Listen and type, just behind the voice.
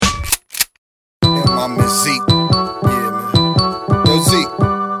My man Zeke. Yeah, man. Yo, Zeke.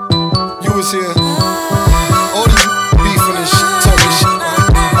 You was here. All these beefing and shit, talking shit.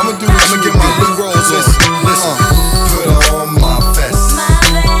 I'ma do this. I'ma get my blue rolls. Listen. Put on my vest.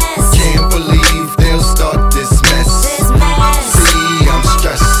 Can't believe they'll start this mess. See, I'm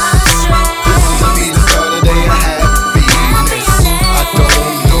stressed. This is me the start of the day. I had happiness. I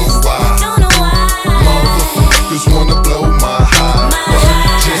don't know why. Motherfuckers wanna blow my high, but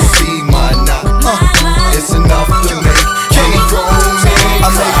just see my knot. It's enough to make any grown man. I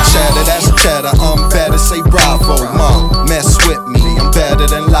make chatter, that's chatter. I'm better, say bravo. Mom, mess with me. I'm better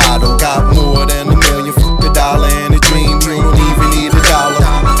than Lotto. Got more than $1 million. $1 and a dream. You don't even need $1.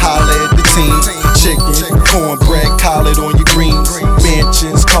 Holla at the team. Chicken, cornbread, collard on your greens.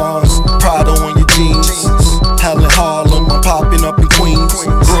 Mansions, cars, Prada on your jeans. Hell in Harlem, I'm popping up in Queens.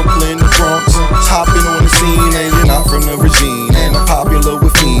 Brooklyn, the Bronx, hopping on the scene. And you're not from the regime. And I'm popular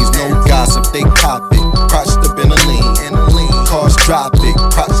with fiends. No gossip, they cop it. Crotched up in a lean. Cars drop it,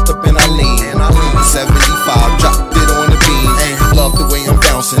 crotched up in a lean. 75, dropped it on the beam. And you love the way I'm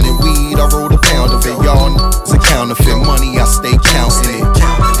bouncing it. Weed, I rolled a pound of it. Y'all it's a counterfeit. Money, I stay counting it.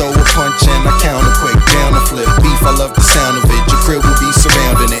 Throw a punch and I counter quick. Down the flip. Beef, I love the sound of it. Your crib will be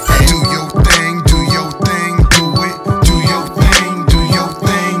surrounding it. And do your thing, do your thing, do it. Do your thing, do your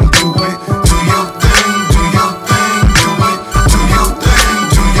thing, do it. Do your thing, do your thing, do it. Do your thing,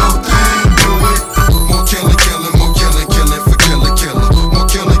 do your thing, do it. More killing, killing, more killing, killing for killer, killer. More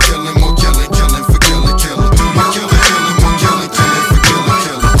killing, killing, more killing, killing for killer, killer. Do your killing, killing, more killing, killing for killer, killer. Do your killing, killing,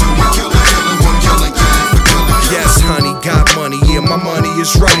 more killing, killing for killer, killer. Yes, honey, got money, yeah, my money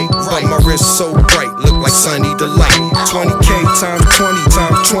is right. But my wrist so bright, look like Sunny Delight. 20K times 20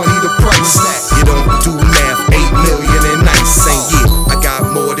 times 20 the price. You don't do math, 8 million and nice. And yeah, I got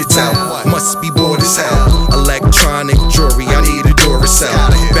more to tell. Must be bored as hell. Electronic jewelry, I need a Duracell.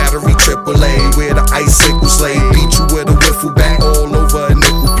 Battery AAA, where the icicles lay. Beat you with a wiffle bat all over a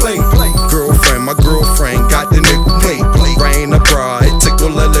nickel plate. Girlfriend, my girlfriend got the nickel plate. Rain a bra, it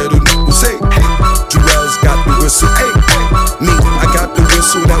tickle a little nipples. Hey, Jewels got the whistle. Hey, me, I got the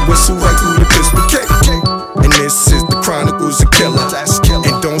whistle, that whistle right through the pistol.